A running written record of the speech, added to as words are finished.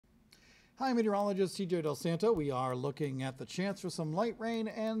Hi, meteorologist CJ Del Santo. We are looking at the chance for some light rain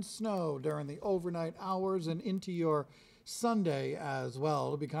and snow during the overnight hours and into your Sunday as well.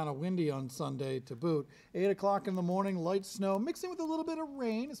 It'll be kind of windy on Sunday to boot. 8 o'clock in the morning, light snow mixing with a little bit of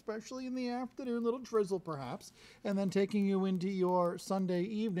rain, especially in the afternoon, a little drizzle perhaps, and then taking you into your Sunday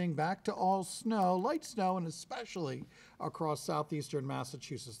evening back to all snow, light snow, and especially across southeastern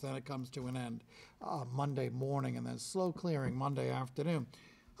Massachusetts. Then it comes to an end Monday morning and then slow clearing Monday afternoon.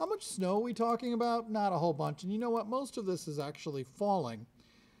 How much snow are we talking about? Not a whole bunch. And you know what? Most of this is actually falling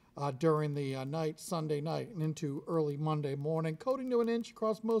during the night, Sunday night, and into early Monday morning, coating to an inch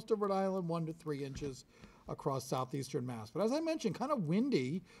across most of Rhode Island, 1 to 3 inches across southeastern Mass. But as I mentioned, kind of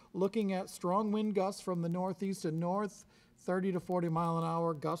windy, looking at strong wind gusts from the northeast and north, 30 to 40 mile an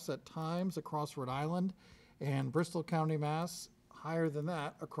hour gusts at times across Rhode Island and Bristol County, Mass. Higher than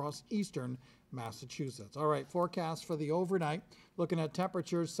that across eastern Massachusetts. All right, forecast for the overnight, looking at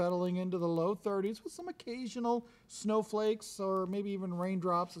temperatures settling into the low 30s with some occasional snowflakes or maybe even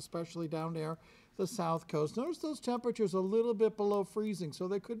raindrops, especially down there the south coast. Notice those temperatures a little bit below freezing, so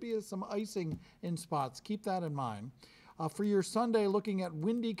there could be some icing in spots. Keep that in mind. For your Sunday, looking at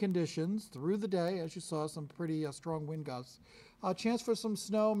windy conditions through the day, as you saw, some pretty strong wind gusts. A chance for some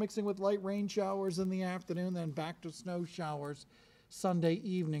snow mixing with light rain showers in the afternoon, then back to snow showers Sunday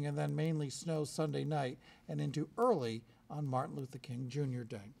evening, and then mainly snow Sunday night and into early on Martin Luther King Jr.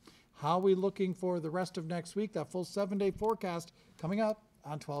 Day. How are we looking for the rest of next week? That full 7-day forecast coming up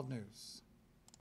on 12 News.